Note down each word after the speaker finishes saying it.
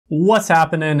What's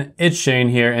happening? It's Shane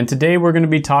here, and today we're going to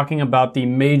be talking about the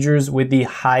majors with the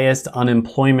highest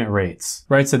unemployment rates,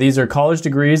 right? So these are college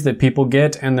degrees that people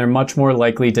get, and they're much more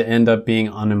likely to end up being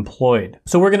unemployed.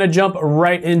 So we're going to jump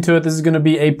right into it. This is going to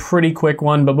be a pretty quick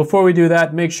one, but before we do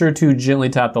that, make sure to gently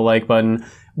tap the like button.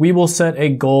 We will set a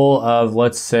goal of,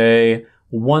 let's say,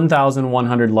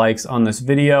 1,100 likes on this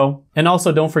video. And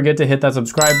also don't forget to hit that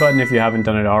subscribe button if you haven't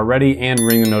done it already and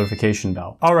ring the notification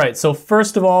bell. All right, so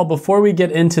first of all, before we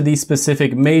get into the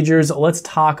specific majors, let's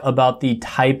talk about the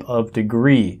type of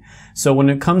degree. So when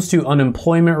it comes to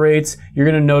unemployment rates, you're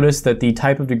gonna notice that the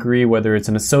type of degree, whether it's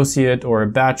an associate or a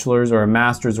bachelor's or a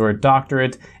master's or a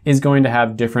doctorate, is going to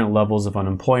have different levels of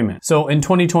unemployment. So in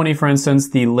 2020, for instance,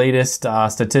 the latest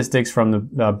statistics from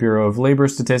the Bureau of Labor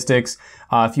Statistics,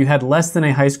 if you had less than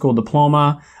a high school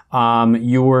diploma,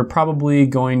 you were probably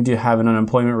going to have an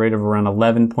unemployment rate of around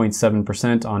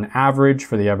 11.7% on average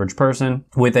for the average person.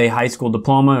 With a high school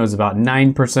diploma, it was about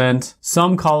 9%.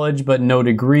 Some college but no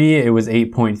degree, it was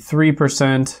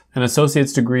 8.3%. An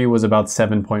associate's degree was about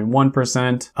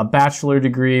 7.1%. A bachelor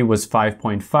degree was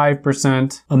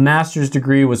 5.5%. A master's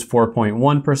degree was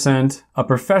 4.1%. A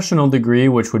professional degree,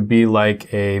 which would be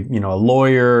like a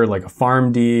lawyer, like a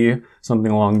PharmD,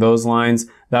 something along those lines,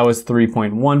 that was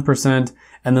 3.1%.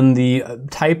 And then the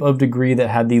type of degree that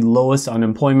had the lowest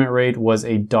unemployment rate was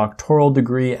a doctoral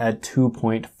degree at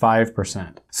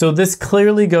 2.5%. So this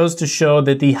clearly goes to show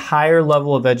that the higher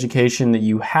level of education that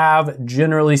you have,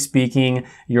 generally speaking,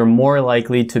 you're more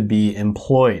likely to be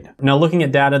employed. Now, looking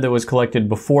at data that was collected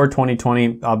before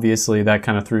 2020, obviously that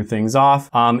kind of threw things off.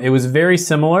 It was very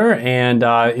similar, and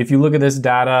if you look at this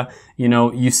data,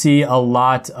 you see a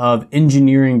lot of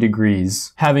engineering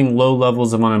degrees having low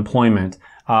levels of unemployment.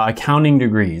 Accounting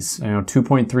degrees,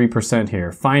 2.3%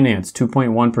 here. Finance,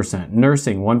 2.1%.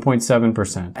 Nursing,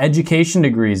 1.7%. Education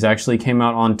degrees actually came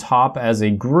out on top as a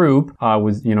group,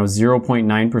 with,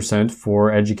 0.9%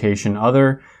 for education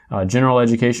other. General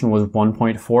education was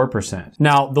 1.4%.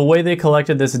 Now, the way they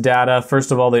collected this data,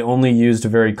 first of all, they only used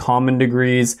very common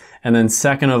degrees. And then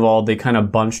second of all, they kind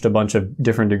of bunched a bunch of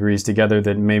different degrees together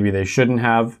that maybe they shouldn't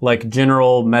have. Like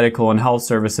general, medical, and health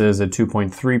services at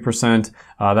 2.3%.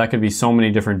 That could be so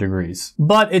many different degrees.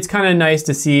 But it's kind of nice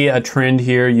to see a trend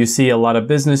here. You see a lot of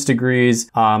business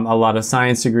degrees, a lot of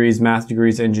science degrees, math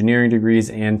degrees, engineering degrees,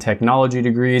 and technology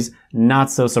degrees. Not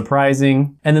so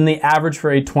surprising. And then the average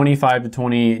for a 25 to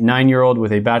 29-year-old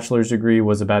with a bachelor's degree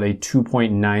was about a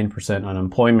 2.9%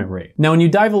 unemployment rate. Now, when you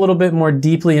dive a little bit more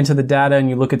deeply into the data and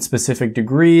you look at specific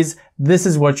degrees, this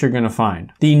is what you're going to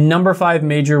find. The number 5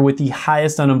 major with the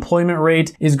highest unemployment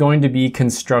rate is going to be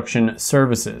construction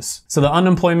services. So the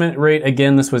unemployment rate,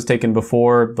 again, this was taken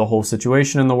before the whole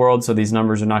situation in the world, so these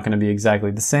numbers are not going to be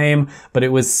exactly the same, but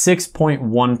it was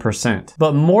 6.1%.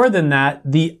 But more than that,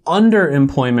 the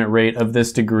underemployment rate of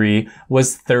this degree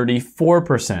was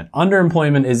 34%.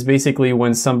 Underemployment is basically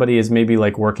when somebody is maybe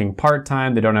like working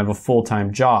part-time, they don't have a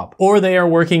full-time job, or they are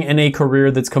working in a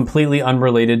career that's completely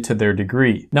unrelated to their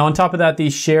degree. Now, on top of that, the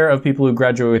share of people who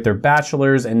graduate with their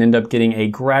bachelor's and end up getting a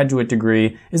graduate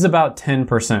degree is about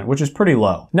 10%, which is pretty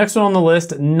low. Next one on the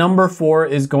list, number 4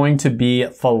 is going to be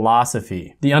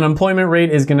philosophy. The unemployment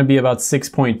rate is going to be about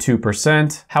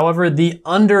 6.2%. However, the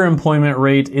underemployment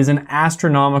rate is an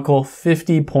astronomical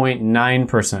 50.9%.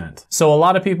 So a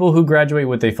lot of people who graduate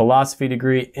with a philosophy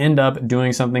degree end up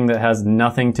doing something that has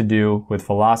nothing to do with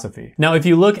philosophy. Now, if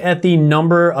you look at the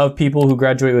number of people who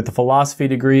graduate with a philosophy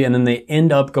degree and then they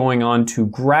end up going on to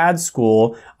grad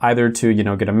school, either to,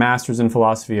 get a master's in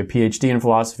philosophy, a PhD in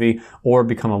philosophy, or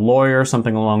become a lawyer,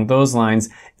 something along those lines,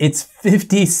 it's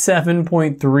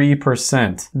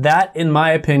 57.3%. That, in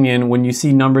my opinion, when you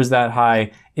see numbers that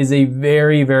high, is a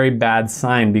very, very bad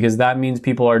sign, because that means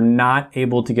people are not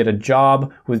able to get a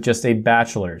job with just a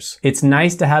bachelor's. It's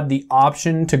nice to have the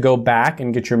option to go back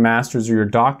and get your master's or your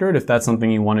doctorate if that's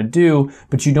something you want to do,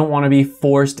 but you don't want to be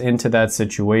forced into that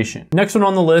situation. Next one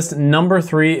on the list, number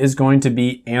 3 is going to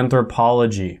be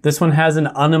anthropology. This one has an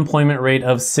unemployment rate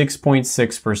of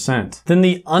 6.6%. Then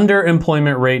the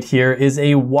underemployment rate here is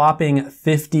a whopping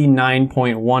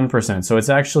 59.1%. So it's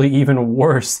actually even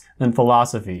worse than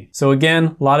philosophy. So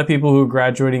again, a lot of people who are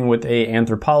graduating with an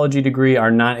anthropology degree are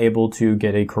not able to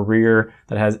get a career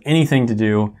that has anything to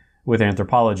do with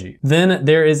anthropology. Then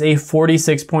there is a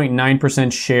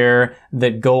 46.9% share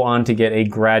that go on to get a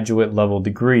graduate level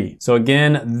degree. So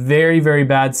again, very, very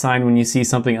bad sign when you see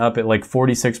something up at like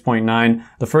 46.9.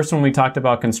 The first one we talked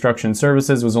about, construction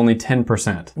services, was only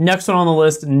 10%. Next one on the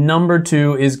list, number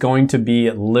 2, is going to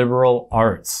be liberal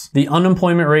arts. The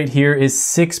unemployment rate here is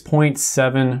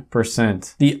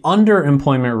 6.7%. The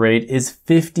underemployment rate is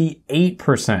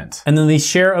 58%. And then the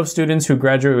share of students who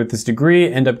graduate with this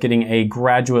degree end up getting a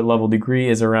graduate level degree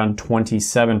is around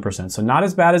 27%. So not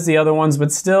as bad as the other ones,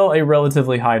 but still a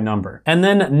relatively high number. And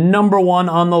then number 1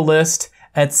 on the list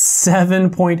at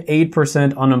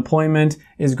 7.8% unemployment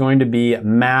is going to be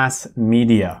mass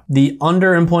media. The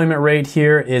underemployment rate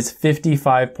here is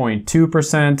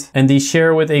 55.2%, and the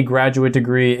share with a graduate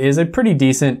degree is a pretty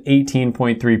decent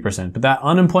 18.3%. But that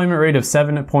unemployment rate of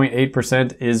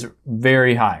 7.8% is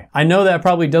very high. I know that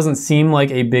probably doesn't seem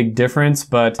like a big difference,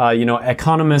 but you know,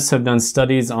 economists have done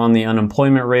studies on the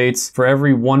unemployment rates. For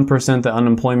every 1% the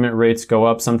unemployment rates go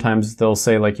up, sometimes they'll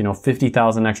say like, you know,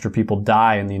 50,000 extra people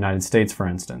die in the United States, for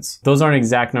instance. Those aren't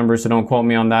exact numbers, so don't quote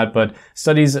me on that, but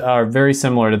studies are very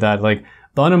similar to that. Like,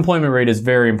 the unemployment rate is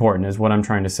very important, is what I'm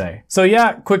trying to say. So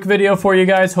yeah, quick video for you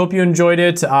guys. Hope you enjoyed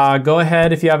it. Go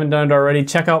ahead, if you haven't done it already,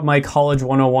 check out my College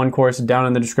 101 course down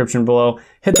in the description below.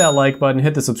 Hit that like button,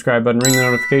 hit the subscribe button, ring the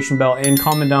notification bell, and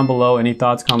comment down below any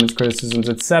thoughts, comments, criticisms,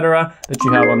 etc. that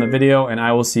you have on the video, and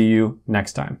I will see you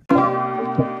next time.